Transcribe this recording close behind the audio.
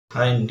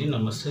Hi అండి,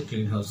 నమస్తే.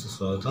 Clean house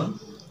స్వాగతం.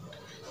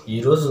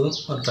 ఈరోజు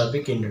మన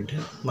టాపిక్ ఏంటంటే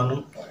మనం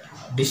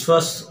డిష్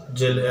వాష్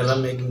జెల్ ఎలా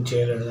మేకింగ్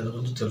చేయాలనే దాని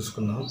గురించి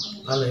తెలుసుకుందాం.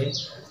 అలాగే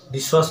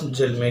డిష్ వాష్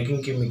జెల్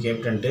మేకింగ్కి మీకు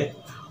ఏమిటంటే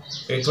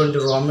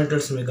ఎటువంటి రా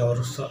మెటీరియల్స్ మీకు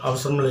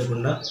అవసరం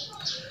లేకుండా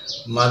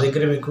మా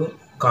దగ్గర మీకు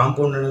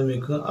కాంపౌండ్ అనేది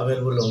మీకు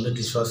అవైలబుల్లో ఉంది.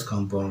 Dish wash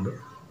compound.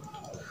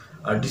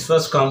 ఆ డిష్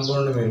వాష్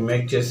కాంపౌండ్ మీరు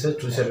మేక్ చేస్తే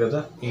చూశారు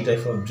కదా, ఈ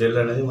టైప్ ఆఫ్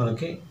జెల్ అనేది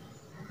మనకి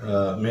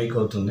మేక్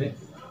అవుతుంది.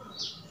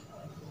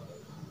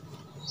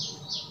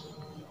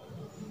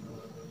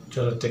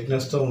 చాలా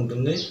థిక్నెస్తో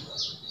ఉంటుంది,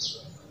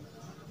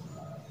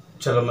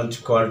 చాలా మంచి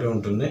క్వాలిటీ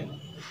ఉంటుంది.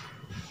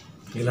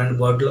 ఇలాంటి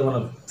బాటిల్లో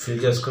మనం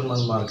ఫిల్ చేసుకొని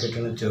మనం మార్కెట్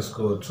అనేది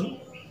చేసుకోవచ్చు.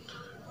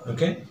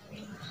 ఓకే,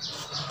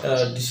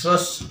 డిష్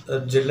వాష్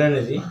జెల్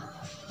అనేది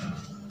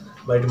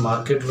బయట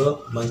మార్కెట్లో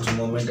మంచి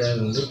మూమెంట్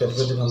అనేది ఉంది. పెద్ద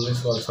పెద్ద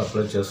కంపెనీస్ వాళ్ళు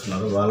సప్లై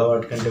చేస్తున్నారు. వాళ్ళ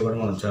వాటికంటే కూడా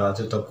మనం చాలా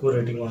అతి తక్కువ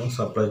రేటింగ్ మనం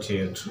సప్లై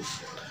చేయొచ్చు.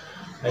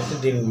 అయితే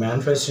దీని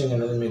మ్యానుఫ్యాక్చరింగ్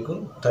అనేది మీకు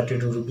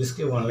 32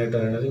 రూపీస్కి 1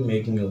 లీటర్ అనేది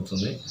మేకింగ్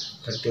అవుతుంది.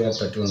 30 or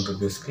 31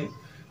 రూపీస్కి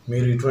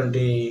మీరు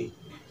ఇటువంటి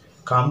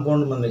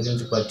కాంపౌండ్ మన దగ్గర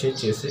నుంచి పర్చేజ్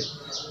చేసి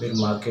మీరు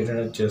మార్కెట్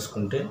అనేది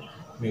చేసుకుంటే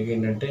మీకు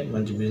ఏంటంటే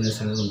మంచి బిజినెస్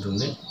అనేది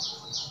ఉంటుంది.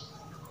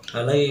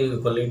 అలాగే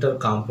 1 లీటర్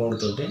కాంపౌండ్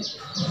తోటి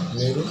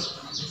మీరు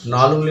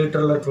 4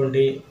 లీటర్ల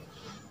 20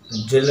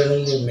 జెల్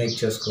అనేది మేక్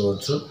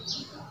చేసుకోవచ్చు.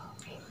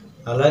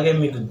 అలాగే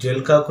మీకు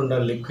జెల్ కాకుండా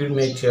లిక్విడ్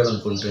మేక్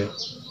చేయాలనుకుంటే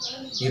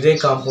ఇదే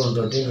కాంపౌండ్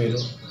తోటి మీరు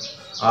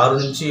 6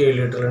 నుంచి 7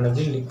 లీటర్లు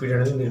అనేది లిక్విడ్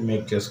అనేది మీరు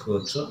మేక్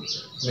చేసుకోవచ్చు.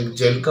 మీకు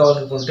జెల్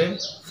కావాలనుకుంటే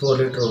 4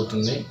 లీటర్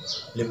అవుతుంది,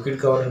 లిక్విడ్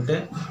కావాలంటే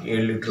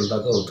 7 లీటర్ల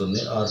దాకా అవుతుంది.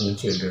 6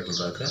 నుంచి 7 లీటర్ల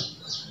దాకా.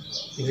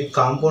 ఇది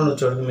కాంపౌండ్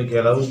వచ్చేటికి మీకు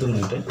ఎలా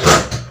ఉంటుందంటే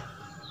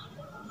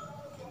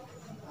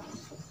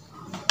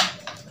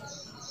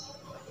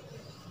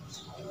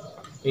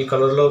ఈ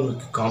కలర్లో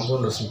మీకు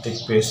కాంపౌండ్ వస్తుంది,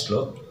 థిక్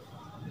పేస్ట్లో.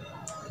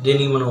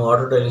 దీనికి మనం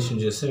వాటర్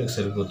డైల్యూషన్ చేస్తే మీకు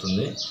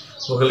సరిపోతుంది.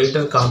 1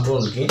 లీటర్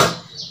కాంపౌండ్కి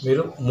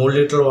మీరు 3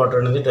 లీటర్ల వాటర్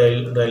అనేది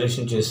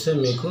డైల్యూషన్ చేస్తే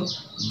మీకు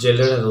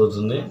జెల్ అనేది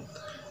అవుతుంది.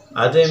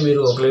 అదే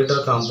మీరు 1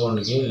 లీటర్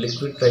కాంపౌండ్కి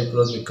లిక్విడ్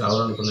టైప్లో మీకు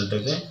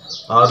కావాలనుకున్నట్టయితే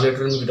 6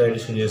 లీటర్లు మీకు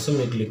డైల్యూషన్ చేస్తే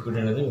మీకు లిక్విడ్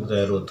అనేది మీకు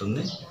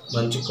తయారవుతుంది.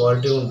 మంచి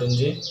క్వాలిటీ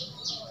ఉంటుంది,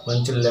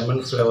 మంచి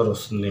లెమన్ ఫ్లేవర్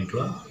వస్తుంది,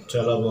 దీంట్లో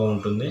చాలా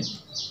బాగుంటుంది.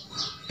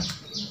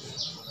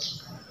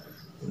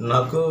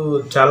 నాకు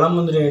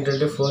చాలామంది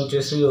ఏంటంటే ఫోన్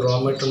చేసి రా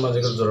మెటీరియల్ మా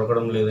దగ్గర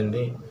దొరకడం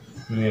లేదండి,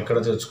 మేము ఎక్కడ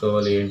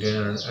తెచ్చుకోవాలి ఏంటి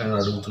అని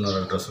అడుగుతున్నారు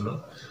అడ్రస్లో.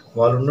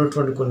 వాళ్ళు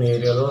ఉన్నటువంటి కొన్ని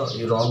ఏరియాలో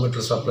ఈ రా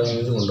మెటీరియల్ సప్లై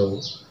అనేది ఉండవు.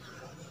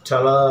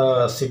 చాలా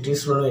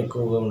సిటీస్లోనే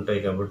ఎక్కువగా ఉంటాయి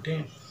కాబట్టి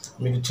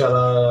మీకు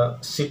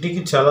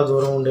సిటీకి చాలా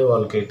దూరం ఉండే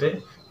వాళ్ళకైతే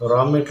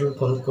రా మెటీరియల్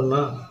కొనుక్కున్న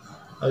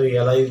అవి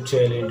ఎలా యూజ్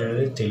చేయాలి ఏంటి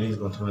అనేది తెలియదు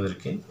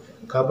కొంతమందికి.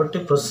 కాబట్టి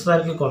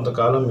ప్రస్తుతానికి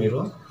కొంతకాలం మీరు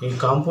ఈ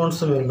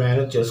కాంపౌండ్స్ మీరు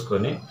మేనేజ్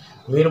చేసుకొని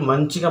మీరు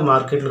మంచిగా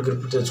మార్కెట్లో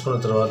గ్రిప్ తెచ్చుకున్న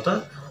తర్వాత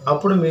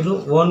అప్పుడు మీరు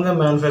ఓన్గా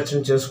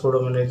మ్యానుఫ్యాక్చరింగ్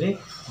చేసుకోవడం అనేది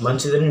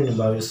మంచిదని నేను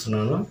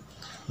భావిస్తున్నాను.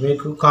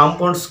 మీకు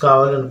కాంపౌండ్స్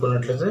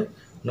కావాలనుకున్నట్లయితే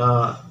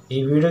ఈ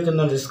వీడియో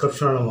కింద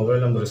డిస్క్రిప్షన్లో నా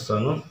మొబైల్ నెంబర్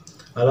ఇస్తాను.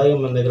 అలాగే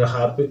మన దగ్గర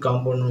హార్పిక్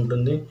కాంపౌండ్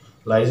ఉంటుంది,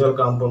 లైజాల్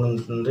కాంపౌండ్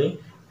ఉంటుంది,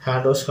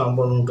 హ్యాండ్ వాష్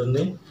కాంపౌండ్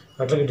ఉంటుంది,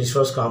 అట్లాగే డిష్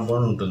వాష్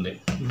కాంపౌండ్ ఉంటుంది,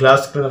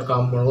 గ్లాస్ క్లీనర్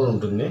కాంపౌండ్ కూడా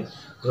ఉంటుంది.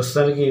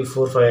 ప్రస్తుతానికి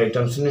 4-5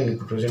 ఐటమ్స్ నేను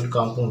ఇప్పుడు ప్రజెంట్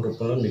కాంపౌండ్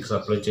రూపంలో మీకు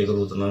సప్లై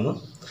చేయగలుగుతున్నాను.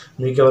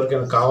 మీకు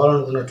ఎవరికైనా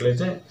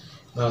కావాలనుకున్నట్లయితే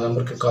నా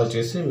నెంబర్కి కాల్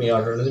చేసి మీ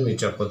ఆర్డర్ అనేది మీరు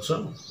చెప్పచ్చు.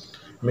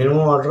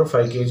 మినిమం ఆర్డర్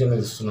 5 kg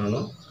అనేది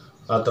ఇస్తున్నాను.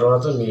 ఆ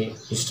తర్వాత మీ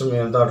ఇష్టం,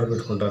 మీరు ఎంత ఆర్డర్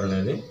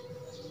పెట్టుకుంటారనేది.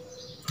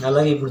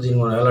 అలాగే ఇప్పుడు దీన్ని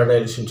మనం ఎలా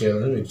డైల్యూషన్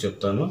చేయాలని మీకు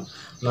చెప్తాను.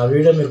 నా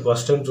వీడియో మీరు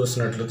ఫస్ట్ టైం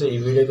చూసినట్లయితే ఈ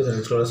వీడియోకి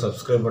రెడ్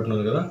సబ్స్క్రైబ్ బటన్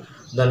ఉంది కదా,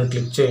 దాన్ని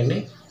క్లిక్ చేయండి.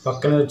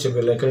 పక్కనే వచ్చే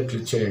బెల్ ఐకాన్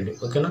క్లిక్ చేయండి.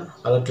 ఓకేనా?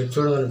 అలా క్లిక్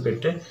చేయడం దాన్ని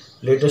పెట్టే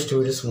లేటెస్ట్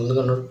వీడియోస్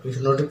ముందుగా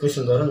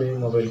నోటిఫికేషన్ ద్వారా మీ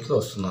మొబైల్కి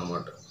వస్తుంది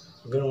అన్నమాట.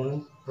 ఓకే, మనం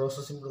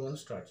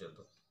స్టార్ట్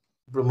చేద్దాం.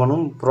 ఇప్పుడు మనం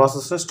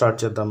ప్రాసెస్ని స్టార్ట్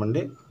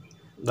చేద్దామండి.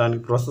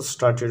 దానికి ప్రాసెస్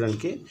స్టార్ట్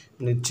చేయడానికి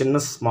నేను చిన్న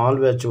స్మాల్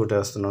బ్యాచ్ ఒకటి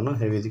వేస్తున్నాను,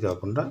 హెవీది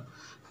కాకుండా.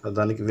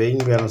 దానికి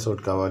వేయింగ్ బ్యాలెన్స్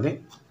ఒకటి కావాలి.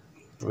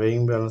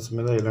 వేయింగ్ బ్యాలెన్స్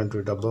మీద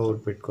ఇలాంటి డబ్బా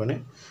ఒకటి పెట్టుకొని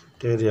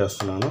టేర్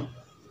చేస్తున్నాను.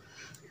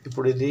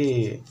 ఇప్పుడు ఇది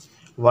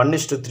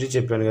 1:3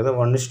 చెప్పాను కదా.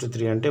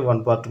 1:3 అంటే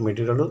 1 part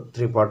మెటీరియల్,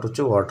 3 part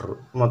వచ్చి వాటర్,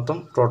 మొత్తం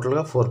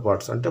టోటల్గా 4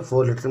 parts అంటే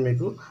 4 లీటర్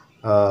మీకు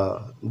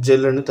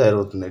జెల్ అనేది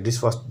తయారవుతుంది.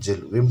 Dish wash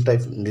gel, Vim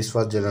type dish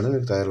wash gel అనేది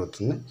మీకు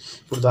తయారవుతుంది.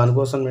 ఇప్పుడు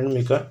దానికోసం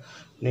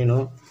నేను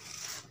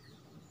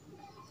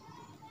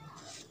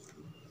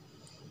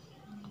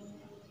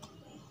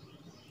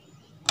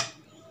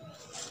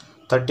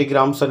 30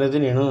 grams అనేది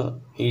నేను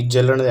ఈ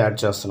జెల్ అనేది యాడ్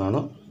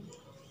చేస్తున్నాను.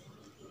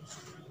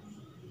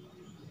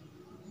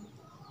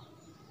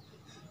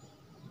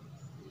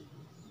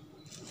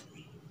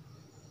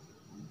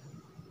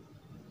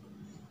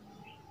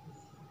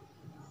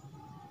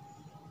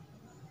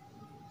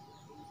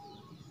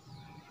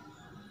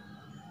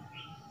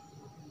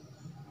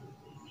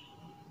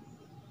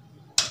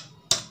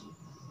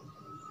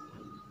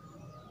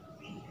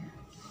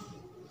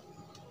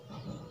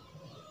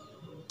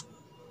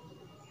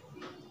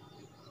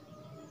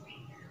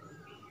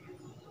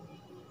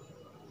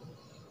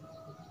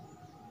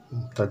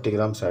 — 30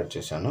 grams యాడ్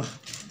చేశాను.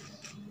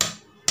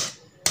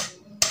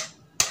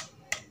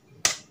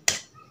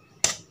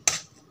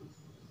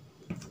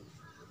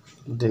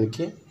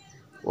 దీనికి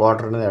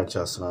వాటర్ అనేది యాడ్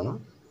చేస్తున్నాను.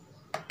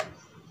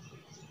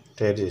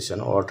 తయారు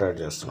చేశాను, వాటర్ యాడ్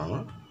చేస్తున్నాను.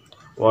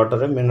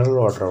 వాటర్ మినరల్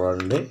వాటర్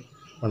వాడండి.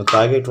 మనం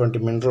తాగేటువంటి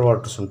మినరల్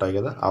వాటర్స్ ఉంటాయి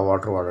కదా, ఆ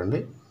వాటర్ వాడండి,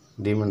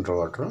 మినరల్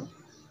వాటర్.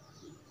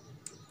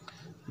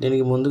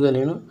 దీనికి ముందుగా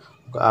నేను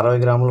ఒక 60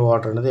 గ్రాముల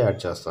వాటర్ అనేది యాడ్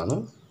చేస్తాను.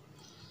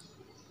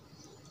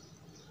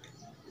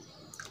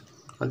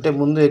 అంటే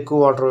ముందు ఎక్కువ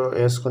వాటర్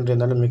వేసుకుంటే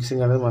ఏంటంటే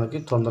మిక్సింగ్ అనేది మనకి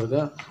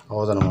తొందరగా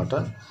అవ్వదనమాట.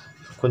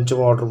 కొంచెం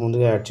వాటర్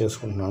ముందుగా యాడ్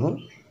చేసుకుంటున్నాను.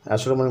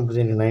 యాక్చువల్గా మనం ఇప్పుడు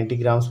దీనికి 90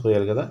 గ్రామ్స్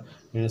పోయాలి కదా,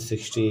 నేను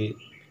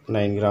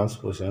 69 గ్రామ్స్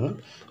పోసాను.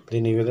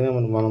 దీన్ని ఈ విధంగా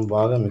మనం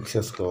బాగా మిక్స్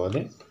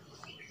చేసుకోవాలి.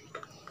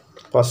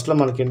 ఫస్ట్లో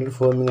మనకి ఏంటంటే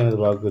ఫోమింగ్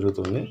అనేది బాగా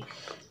పెరుగుతుంది.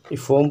 ఈ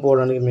ఫోమ్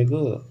పోవడానికి మీకు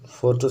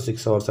 4 to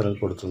 6 అవర్స్ అనేది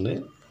పడుతుంది.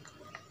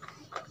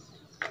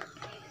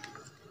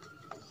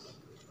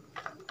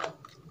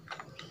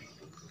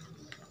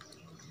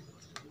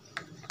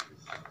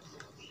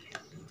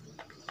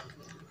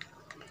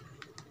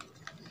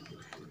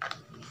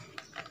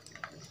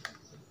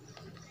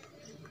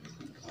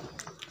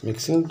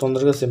 మిక్సింగ్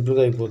తొందరగా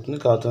సింపుల్గా అయిపోతుంది.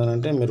 కాకపోతే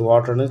అంటే మీరు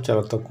వాటర్ అనేది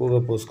చాలా తక్కువగా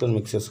పోసుకొని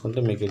మిక్స్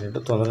చేసుకుంటే మీకు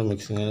ఏంటంటే తొందరగా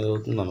మిక్సింగ్ అనేది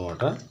అవుతుంది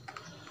అనమాట.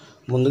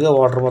 ముందుగా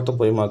వాటర్ మొత్తం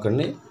పోయి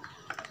మాకండి.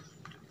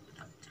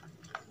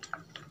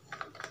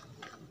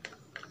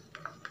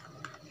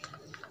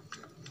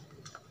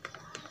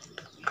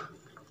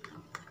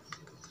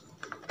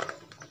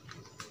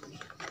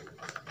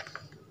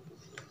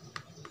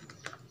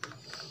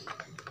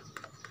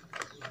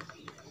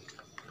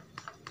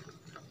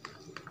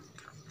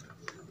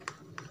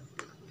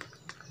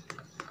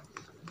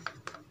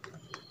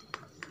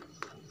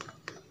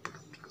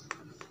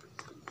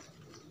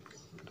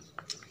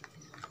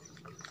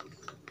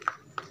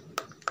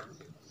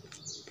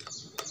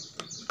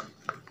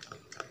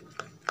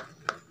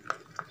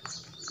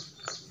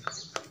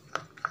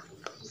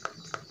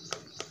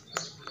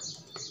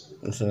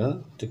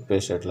 థిక్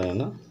పేస్ట్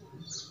ఎట్లయినా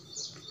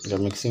ఇంకా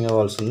మిక్సింగ్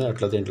అవ్వాల్సింది.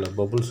 అట్లా దీంట్లో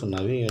బబుల్స్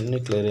ఉన్నవి, ఇవన్నీ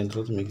క్లియర్ అయిన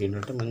తర్వాత మీకు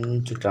ఏంటంటే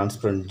మంచి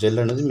ట్రాన్స్పరెంట్ జెల్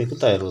అనేది మీకు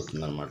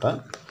తయారవుతుంది అనమాట.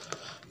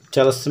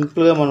 చాలా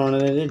సింపుల్గా మనం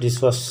అనేది డిష్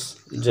వాష్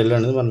జెల్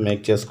అనేది మనం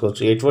మేక్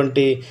చేసుకోవచ్చు.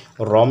 ఎటువంటి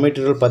రా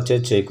మెటీరియల్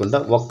పర్చేజ్ చేయకుండా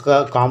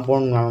ఒక్క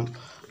కాంపౌండ్ మనం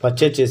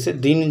పర్చేజ్ చేసి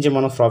దీని నుంచి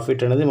మనం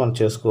ప్రాఫిట్ అనేది మనం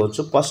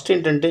చేసుకోవచ్చు. ఫస్ట్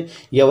ఏంటంటే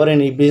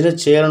ఎవరైనా ఈ బిజినెస్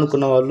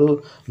చేయాలనుకున్న వాళ్ళు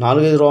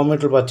 4-5 రా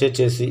మెటీరియల్ పర్చేజ్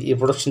చేసి ఈ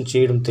ప్రొడక్షన్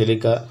చేయడం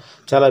తెలియక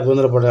చాలా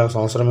ఇబ్బందులు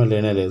పడాల్సిన అవసరమే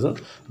లేదు.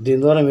 దీని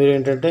ద్వారా మీరు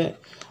ఏంటంటే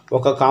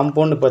ఒక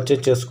కాంపౌండ్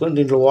పర్చేజ్ చేసుకొని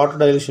దీంట్లో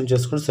వాటర్ డైల్యూషన్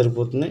చేసుకొని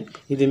సరిపోతుంది.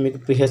 ఇది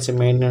మీకు pH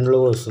మెయింటెనెన్స్లో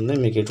వస్తుంది.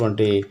 మీకు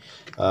ఎటువంటి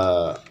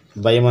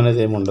భయం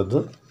అనేది ఏమి ఉండదు.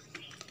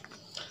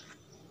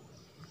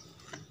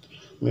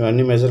 మేము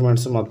అన్ని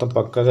మెజర్మెంట్స్ మొత్తం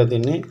పక్కాగా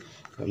దీన్ని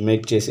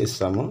మేక్ చేసి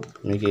ఇస్తాము.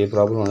 మీకు ఏ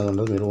ప్రాబ్లం అనేది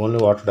ఉండదు. మీరు ఓన్లీ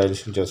వాటర్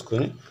డైల్యూషన్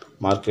చేసుకొని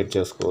మార్కెట్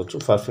చేసుకోవచ్చు.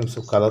 పర్ఫ్యూమ్స్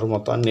కలర్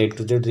మొత్తం అన్ని A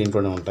to Z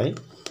దీంట్లోనే ఉంటాయి.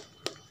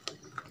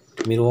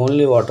 మీరు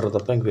ఓన్లీ వాటర్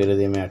తప్ప ఇంక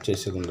వేరేది ఏమీ యాడ్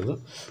చేసేది ఉండదు.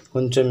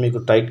 కొంచెం మీకు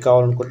టైట్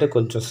కావాలనుకుంటే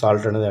కొంచెం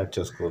సాల్ట్ అనేది యాడ్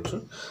చేసుకోవచ్చు.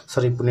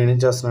 సరే, ఇప్పుడు నేను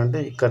ఏం చేస్తున్నాను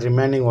అంటే ఇక్కడ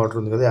రిమైనింగ్ వాటర్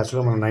ఉంది కదా,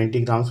 యాక్చువల్గా మనం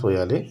 90 గ్రామ్స్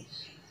పోయాలి.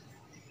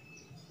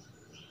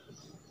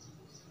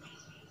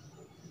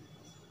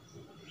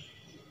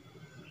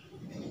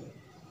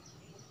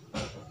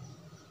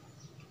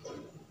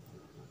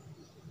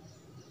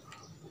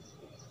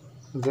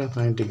 Okay,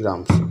 90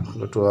 grams,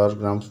 2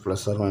 grams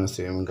plus are minus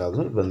ఏమి కాదు,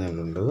 ఇబ్బంది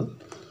ఏమి ఉండదు.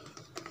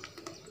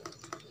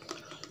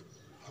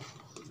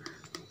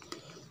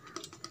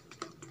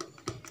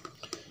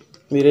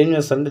 మీరేం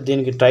చేస్తారంటే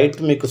దీనికి టైట్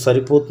మీకు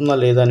సరిపోతుందా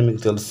లేదా అని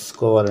మీకు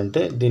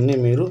తెలుసుకోవాలంటే దీన్ని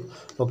మీరు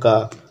ఒక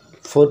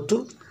 4 to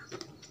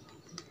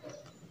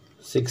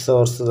 6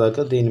 అవర్స్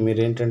దాకా దీన్ని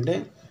మీరు ఏంటంటే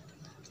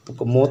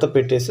ఒక మూత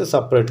పెట్టేసి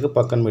సపరేట్గా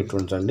పక్కన పెట్టి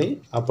ఉంచండి.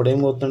 అప్పుడు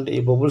ఏమవుతుందంటే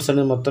ఈ బబుల్స్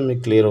అనేది మొత్తం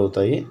మీకు క్లియర్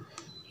అవుతాయి.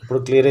 ఇప్పుడు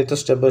క్లియర్ అయితే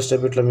స్టెప్ బై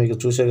స్టెప్ ఇట్లా మీకు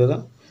చూసే కదా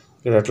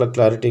ఇక్కడ ఎట్లా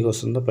క్లారిటీగా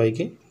వస్తుందో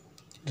పైకి,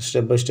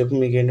 స్టెప్ బై స్టెప్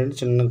మీకు ఏంటంటే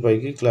చిన్నగా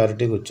పైకి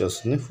క్లారిటీగా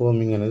వచ్చేస్తుంది.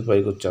 ఫోమింగ్ అనేది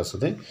పైకి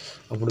వచ్చేస్తుంది.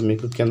 అప్పుడు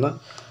మీకు కింద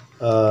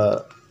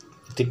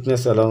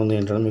థిక్నెస్ ఎలా ఉంది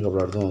ఏంటంటే మీకు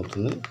అప్పుడు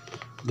అర్థమవుతుంది.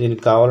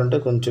 దీనికి కావాలంటే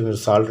కొంచెం మీరు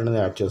సాల్ట్ అనేది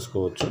యాడ్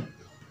చేసుకోవచ్చు.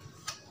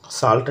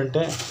 సాల్ట్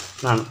అంటే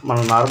మన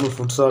నార్మల్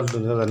ఫుడ్ సాల్ట్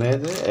ఉంది కదా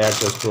అనేది యాడ్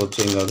చేసుకోవచ్చు,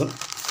 ఏం కాదు.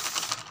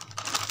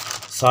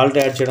 సాల్ట్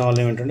యాడ్ చేయడం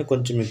వల్ల ఏమిటంటే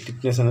కొంచెం మీకు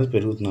థిక్నెస్ అనేది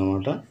పెరుగుతుంది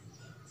అనమాట,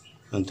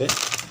 అంతే.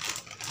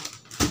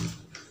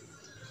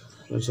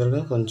 చూసారుగా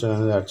కొంచెం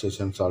అనేది యాడ్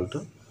చేసాను సాల్ట్.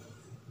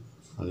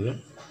 అదే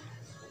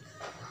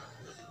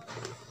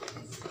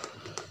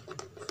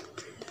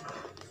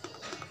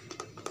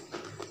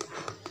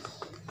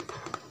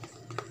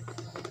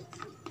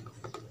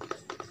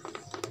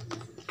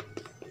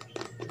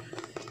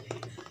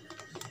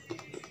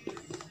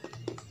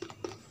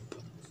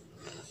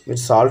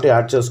మీరు సాల్ట్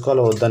యాడ్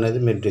చేసుకోవాలో వద్దనేది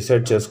మీరు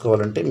డిసైడ్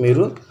చేసుకోవాలంటే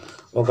మీరు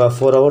ఒక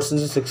 4 అవర్స్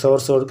నుంచి 6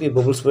 అవర్స్ వరకు ఈ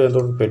బబుల్స్ పోయేంత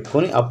వరకు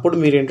పెట్టుకొని అప్పుడు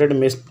మీరు ఏంటంటే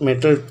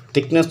మెటీరియల్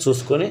థిక్నెస్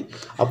చూసుకొని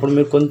అప్పుడు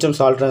మీరు కొంచెం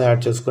సాల్ట్ అనేది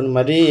యాడ్ చేసుకొని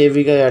మరీ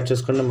హెవీగా యాడ్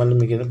చేసుకుంటే మళ్ళీ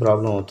మీకు ఏదో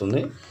ప్రాబ్లం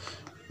అవుతుంది.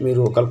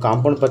 మీరు ఒక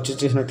కాంపౌండ్ పర్చేస్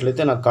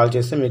చేసినట్లయితే నాకు కాల్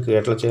చేస్తే మీకు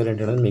ఎట్లా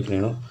చేయాలంటే అనేది మీకు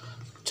నేను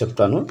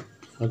చెప్తాను,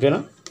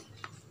 ఓకేనా.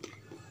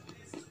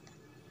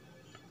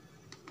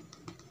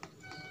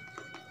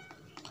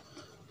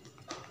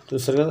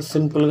 చూసారు కదా,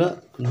 సింపుల్గా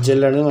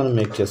జెల్ అనేది మనం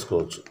మేక్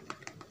చేసుకోవచ్చు.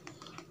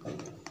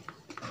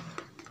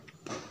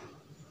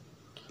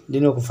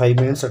 దీన్ని ఒక 5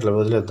 minutes అట్లా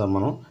వదిలేద్దాం.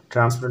 మనం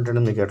ట్రాన్స్పరెంట్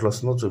అనేది మీకు ఎట్లా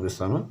వస్తుందో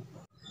చూపిస్తాను.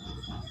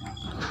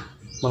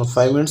 మనం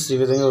 5 minutes ఈ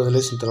విధంగా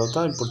వదిలేసిన తర్వాత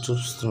ఇప్పుడు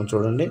చూపిస్తున్నాం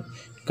చూడండి.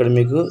 ఇక్కడ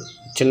మీకు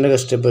చిన్నగా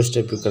స్టెప్ బై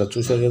స్టెప్ ఇక్కడ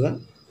చూశారు కదా,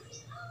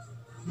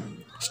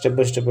 స్టెప్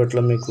బై స్టెప్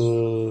ఎట్లా మీకు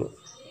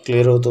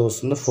క్లియర్ అవుతూ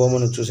వస్తుందో, ఫోమ్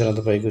అనేది చూసారు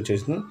అంత పైకి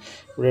వచ్చేసింది.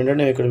 ఇప్పుడు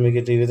ఏంటంటే ఇక్కడ మీకు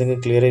ఈ విధంగా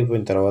క్లియర్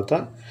అయిపోయిన తర్వాత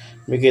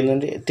మీకు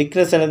ఏంటంటే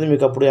థిక్నెస్ అనేది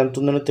మీకు అప్పుడు ఎంత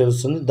ఉందని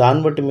తెలుస్తుంది.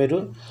 దాన్ని బట్టి మీరు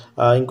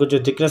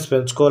ఇంకొంచెం థిక్నెస్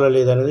పెంచుకోవాలా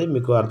లేదనేది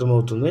మీకు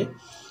అర్థమవుతుంది.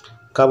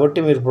 కాబట్టి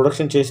మీరు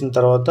ప్రొడక్షన్ చేసిన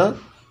తర్వాత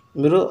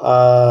మీరు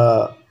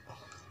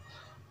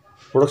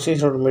ప్రొడక్షన్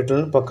చేసిన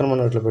మెటీరియల్ని పక్కన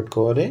మనం ఇట్లా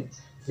పెట్టుకోవాలి.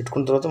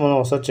 పెట్టుకున్న తర్వాత మనం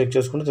ఒకసారి చెక్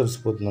చేసుకుంటే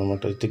తెలిసిపోతుంది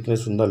అనమాట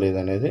థిక్నెస్ ఉందా లేదా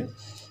అనేది.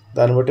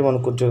 దాన్ని బట్టి మనం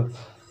కొంచెం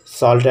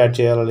సాల్ట్ యాడ్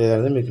చేయాలా లేదా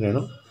అనేది మీకు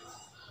నేను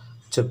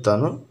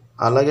చెప్తాను.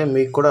 అలాగే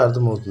మీకు కూడా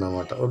అర్థమవుతుంది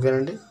అన్నమాట.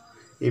 ఓకేనండి.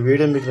 ఈ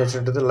వీడియో మీకు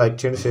నచ్చినట్లయితే లైక్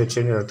చేయండి, షేర్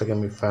చేయండి, అలాగే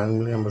మీ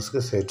ఫ్యామిలీ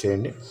మెంబర్స్కి షేర్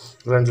చేయండి.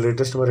 ఇలాంటి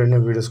లేటెస్ట్ మరిన్ని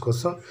వీడియోస్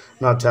కోసం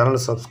నా ఛానల్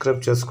సబ్స్క్రైబ్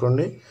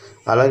చేసుకోండి.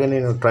 అలాగే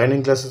నేను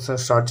ట్రైనింగ్ క్లాసెస్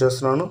స్టార్ట్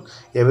చేస్తున్నాను.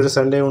 ఎవ్రీ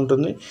సండే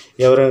ఉంటుంది.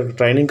 ఎవరైనా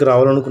ట్రైనింగ్కి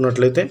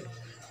రావాలనుకున్నట్లయితే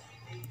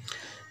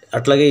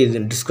అట్లాగే ఇది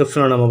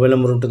డిస్క్రిప్షన్లో నా మొబైల్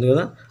నెంబర్ ఉంటుంది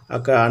కదా,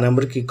 అక్కడ ఆ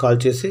నెంబర్కి కాల్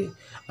చేసి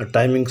ఆ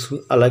టైమింగ్స్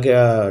అలాగే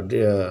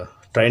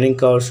ట్రైనింగ్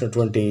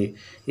కావాల్సినటువంటి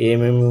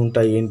ఏమేమి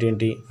ఉంటాయి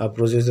ఏంటి ఆ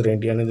ప్రొసీజర్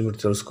ఏంటి అనేది మీరు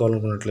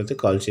తెలుసుకోవాలనుకున్నట్లయితే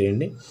కాల్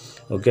చేయండి.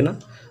 ఓకేనా.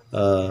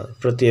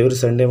 ప్రతి ఎవ్రీ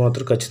సండే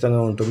మాత్రం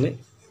ఖచ్చితంగా ఉంటుంది.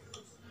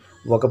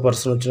 ఒక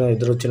పర్సన్ వచ్చినా,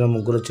 ఇద్దరు వచ్చినా,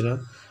 ముగ్గురు వచ్చినా,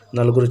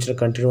 నలుగురు వచ్చినా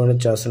కంటిన్యూ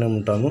అనేది చేస్తూనే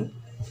ఉంటాము.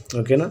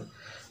 ఓకేనా.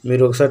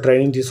 మీరు ఒకసారి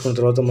ట్రైనింగ్ తీసుకున్న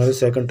తర్వాత మళ్ళీ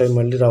సెకండ్ టైం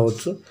మళ్ళీ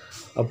రావచ్చు.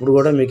 అప్పుడు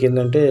కూడా మీకు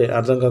ఏంటంటే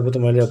అర్థం కాకపోతే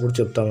మళ్ళీ అప్పుడు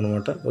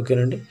చెప్తామన్నమాట.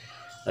 ఓకేనండి.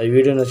 ఈ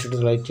వీడియో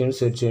నచ్చినట్టు లైక్ చేయండి,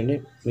 షేర్ చేయండి,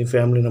 మీ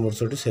ఫ్యామిలీ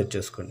మెంబర్స్ తోటి షేర్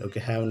చేసుకోండి.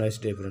 Okay. Have a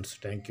nice day friends.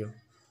 Thank you.